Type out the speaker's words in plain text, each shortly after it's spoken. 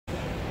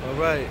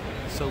Alright,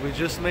 so we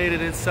just made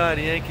it inside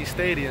Yankee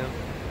Stadium,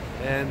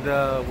 and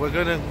we're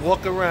gonna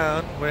walk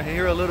around. We're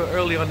here a little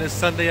early on this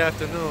Sunday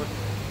afternoon,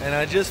 and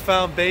I just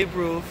found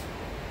Abreu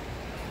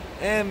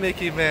and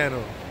Mickey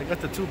Mantle. They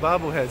got the two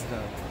bobbleheads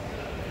now,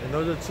 and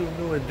those are two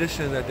new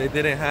additions that they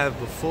didn't have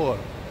before.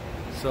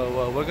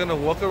 So we're gonna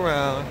walk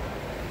around,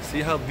 see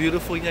how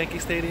beautiful Yankee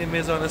Stadium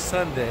is on a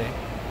Sunday,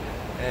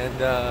 and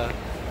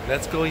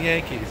let's go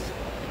Yankees.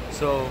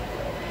 So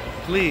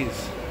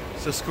please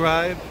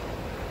subscribe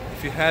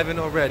if you haven't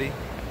already.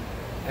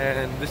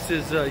 And this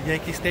is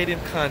Yankee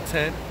Stadium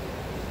content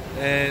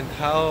and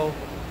how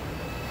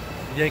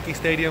Yankee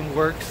Stadium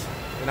works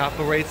and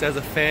operates as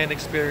a fan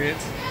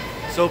experience.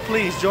 So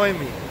please join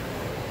me.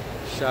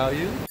 Shall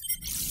you?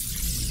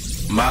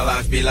 My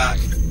life be like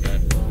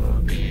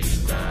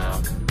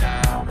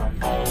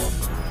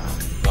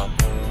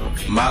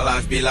my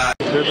life be like.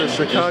 There's a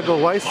Chicago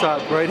White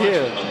Sox right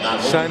here,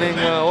 signing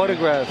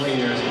autographs.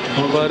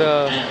 But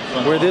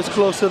we're this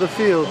close to the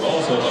field,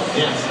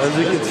 as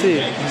you can see.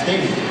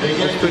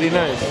 It's pretty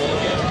nice.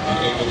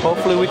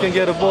 Hopefully we can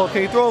get a ball.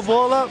 Can you throw a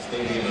ball up?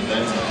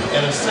 Guests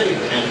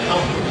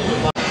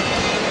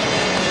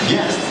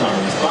are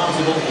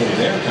responsible for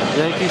their conduct.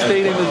 Yankee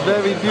Stadium is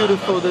very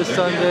beautiful this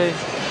Sunday.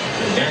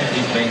 The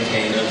Yankees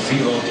maintain a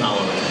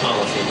zero-tolerance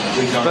policy,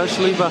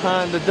 especially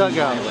behind the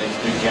dugout.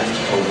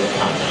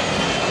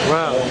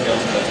 Wow,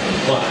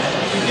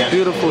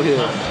 beautiful here.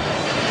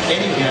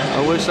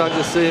 I wish I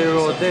could sit here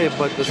all day,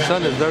 but the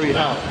sun is very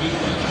hot.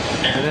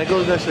 And there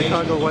goes that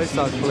Chicago White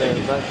Sox player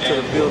back to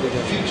the field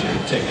again.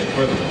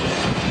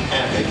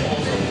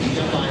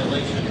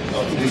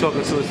 He's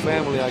talking to his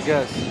family, I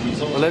guess.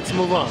 But let's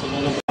move on.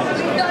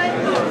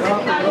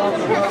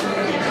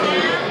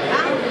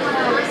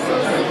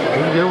 You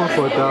can get one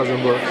for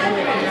 $1,000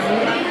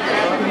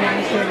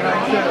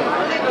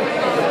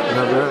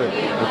 Not bad.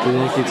 At the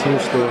Yankee team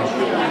store.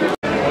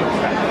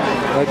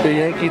 At the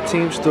Yankee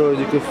team store,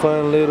 you can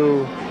find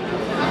little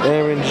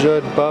Aaron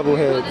Judd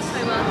bobbleheads,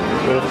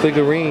 or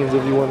figurines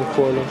if you want to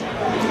call them.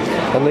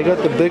 And they got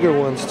the bigger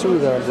ones too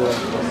down there.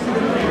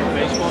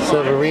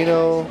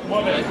 Severino,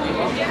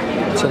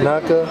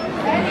 Tanaka,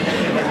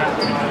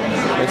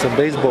 and some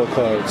baseball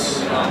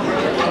cards.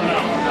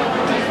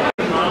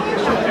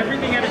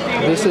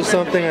 This is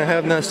something I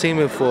have not seen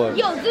before.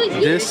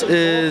 This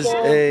is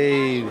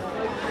a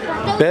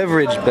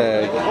beverage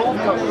bag,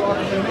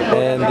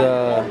 and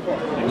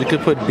you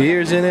could put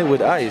beers in it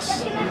with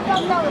ice.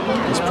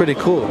 It's pretty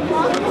cool.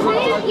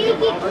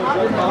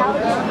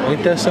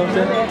 Ain't that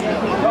something?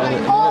 And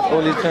you have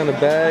all these kind of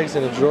bags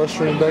and a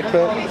drawstring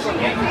backpack.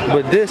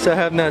 But this I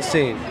have not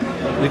seen.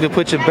 You could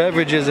put your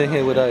beverages in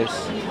here with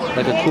ice,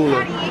 like a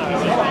cooler.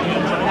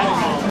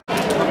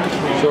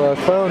 So I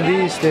found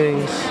these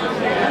things,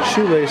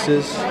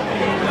 shoelaces,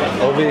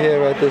 over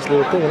here at this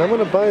little thing, and I'm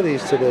gonna buy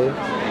these today.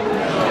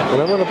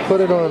 And I'm going to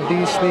put it on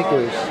these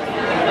sneakers.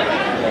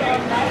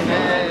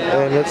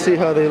 And let's see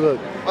how they look.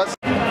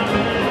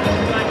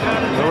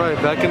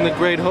 Alright, back in the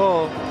Great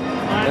Hall.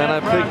 And I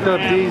picked up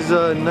these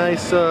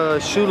nice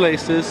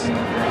shoelaces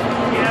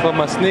for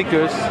my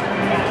sneakers.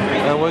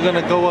 And we're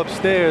going to go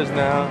upstairs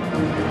now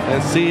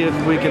and see if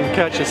we can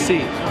catch a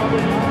seat.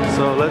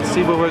 So let's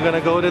see where we're going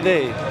to go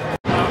today.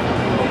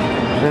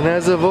 And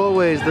as of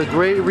always, the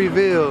great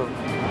reveal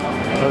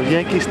of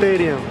Yankee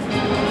Stadium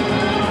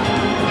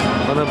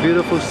on a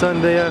beautiful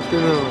Sunday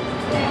afternoon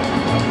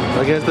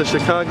against the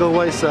Chicago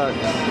White Sox.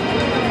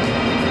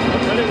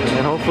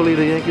 And hopefully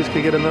the Yankees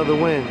can get another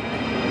win,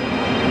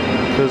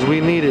 because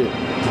we need it.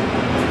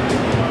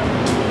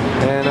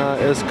 And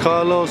it's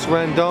Carlos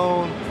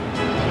Rendon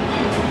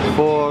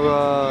for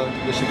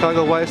the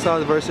Chicago White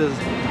Sox versus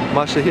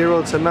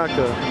Masahiro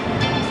Tanaka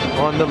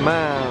on the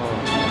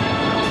mound.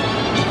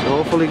 So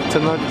hopefully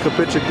Tanaka can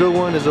pitch a good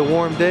one. It's a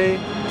warm day,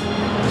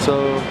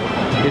 so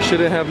he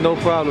shouldn't have no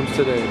problems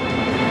today.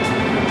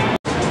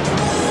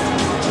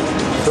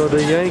 So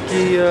the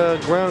Yankee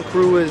ground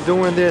crew is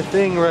doing their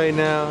thing right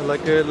now,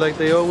 like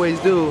they always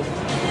do.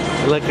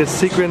 Like a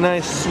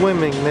synchronized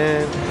swimming,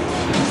 man.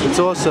 It's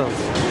awesome.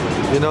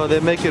 You know, they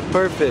make it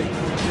perfect.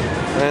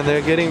 And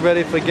they're getting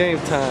ready for game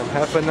time.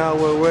 Half an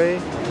hour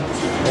away.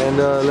 And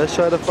let's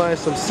try to find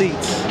some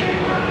seats.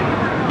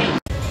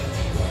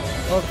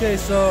 Okay,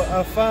 so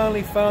I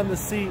finally found the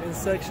seat in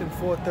section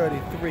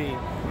 433.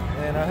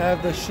 And I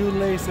have the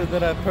shoelaces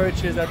that I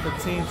purchased at the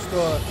team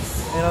store.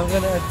 And I'm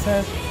going to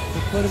attempt to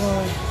put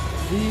on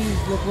these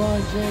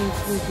LeBron James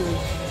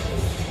sneakers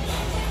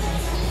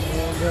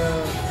and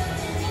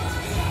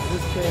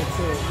this pair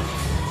too.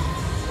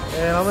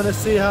 And I'm gonna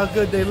see how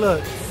good they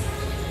look.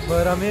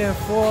 But I'm here in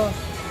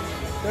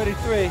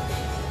 433,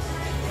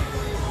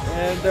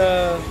 and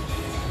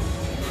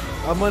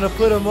I'm gonna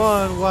put them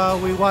on while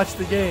we watch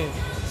the game.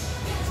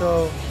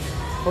 So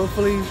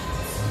hopefully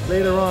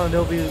later on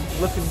they'll be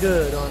looking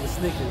good on the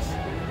sneakers.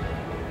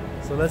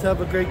 So let's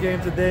have a great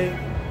game today.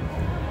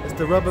 It's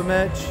the rubber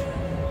match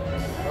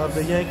of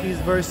the Yankees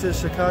versus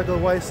Chicago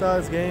White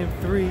Sox, Game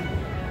 3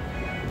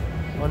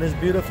 on this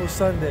beautiful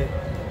Sunday.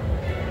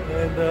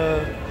 And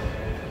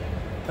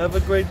have a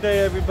great day,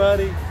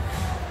 everybody.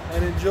 And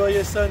and enjoy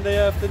your Sunday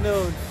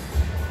afternoon.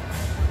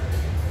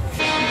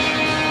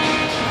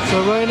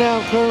 So right now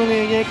I'm currently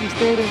in Yankee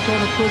Stadium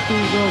trying to put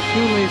these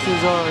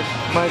shoelaces on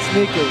my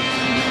sneakers.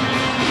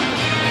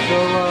 So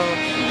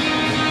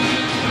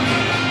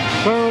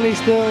currently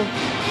still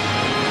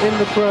in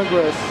the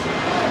progress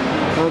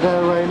of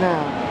that right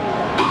now.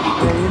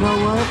 And you know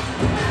what?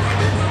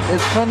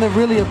 It's kind of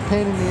really a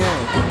pain in the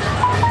ass.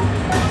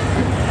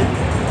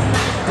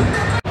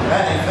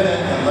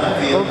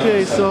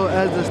 Okay, so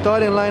as the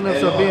starting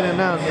lineups are being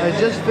announced, I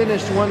just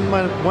finished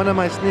one of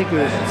my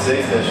sneakers,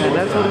 and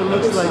that's what it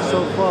looks like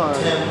so far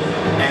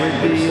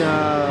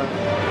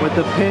with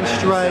the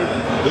pinstripe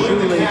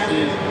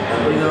shoelaces,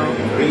 you know,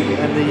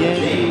 and the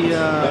Yankee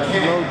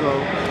logo.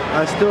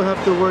 I still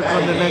have to work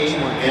on the next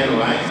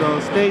one, so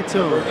stay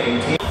tuned.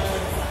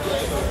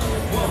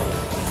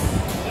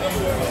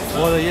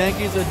 Well, the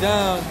Yankees are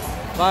down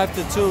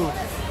 5-2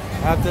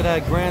 after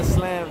that grand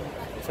slam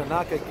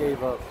Tanaka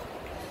gave up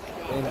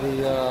in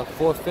the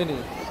fourth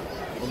inning.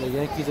 And the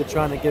Yankees are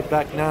trying to get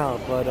back now,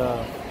 but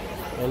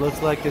it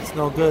looks like it's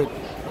no good.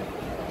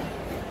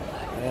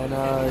 And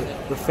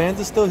the fans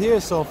are still here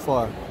so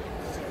far.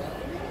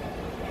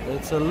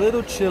 It's a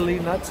little chilly,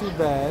 not too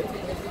bad,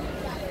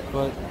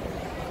 but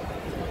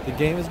the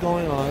game is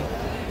going on,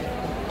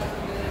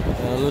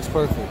 and it looks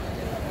perfect.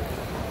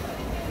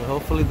 But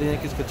hopefully the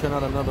Yankees could turn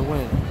out another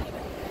win.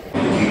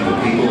 Keep the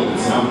people in the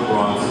South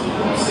Bronx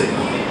safe.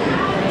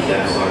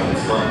 That's our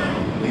response.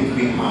 Please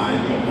be kind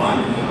and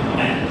mindful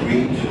and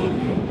greet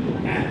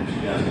children at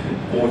just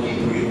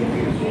 43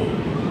 years old.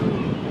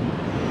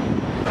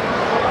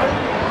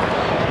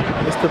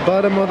 It's the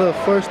bottom of the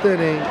first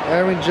inning.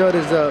 Aaron Judge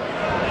is up,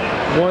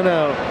 1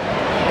 out.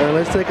 And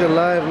let's take a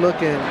live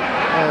look in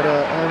at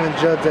Aaron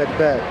Judge at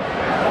bat.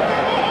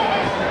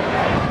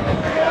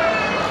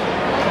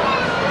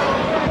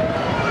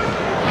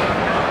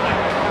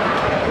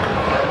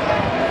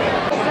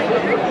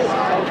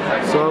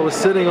 So I was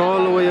sitting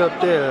all the way up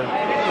there,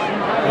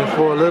 and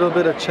for a little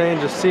bit of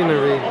change of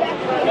scenery,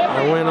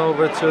 I went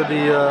over to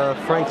the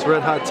Frank's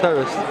Red Hot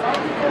Terrace,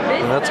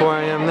 and that's where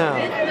I am now.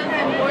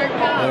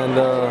 And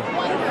the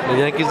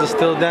Yankees are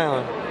still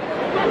down.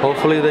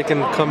 Hopefully they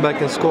can come back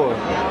and score.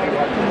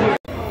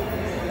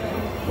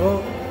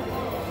 Well,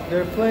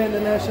 they're playing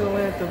the national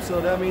anthem, so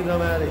that means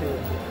I'm out of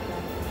here.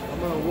 I'm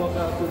gonna walk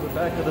out through the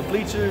back of the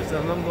bleachers,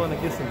 and I'm gonna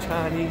get some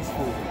Chinese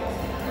food.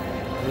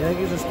 The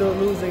Yankees are still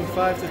losing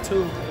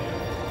 5-2.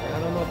 I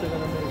don't know if they're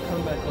gonna make a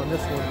comeback on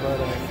this one, but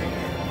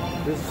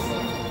this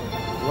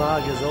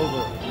vlog is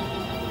over,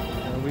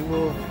 and we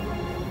will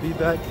be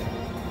back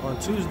on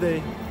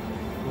Tuesday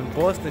when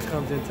Boston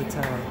comes into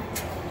town,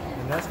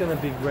 and that's gonna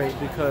be great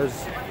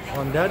because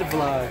on that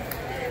vlog,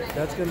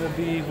 that's gonna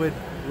be with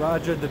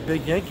Roger, the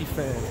big Yankee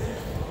fan.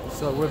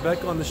 So we're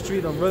back on the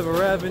street on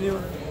River Avenue,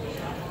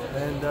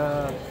 and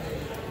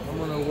I'm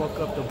gonna walk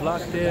up the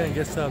block there and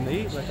get something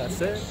to eat, like I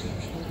said,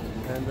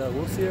 and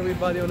we'll see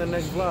everybody on the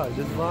next vlog.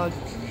 This vlog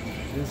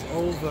is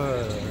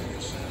over.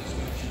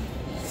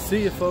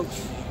 See you,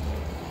 folks.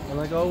 And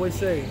like I always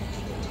say,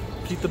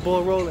 keep the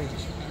ball rolling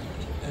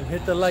and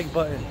hit the like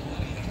button.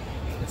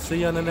 And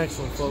see you on the next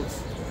one,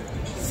 folks.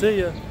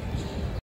 See ya.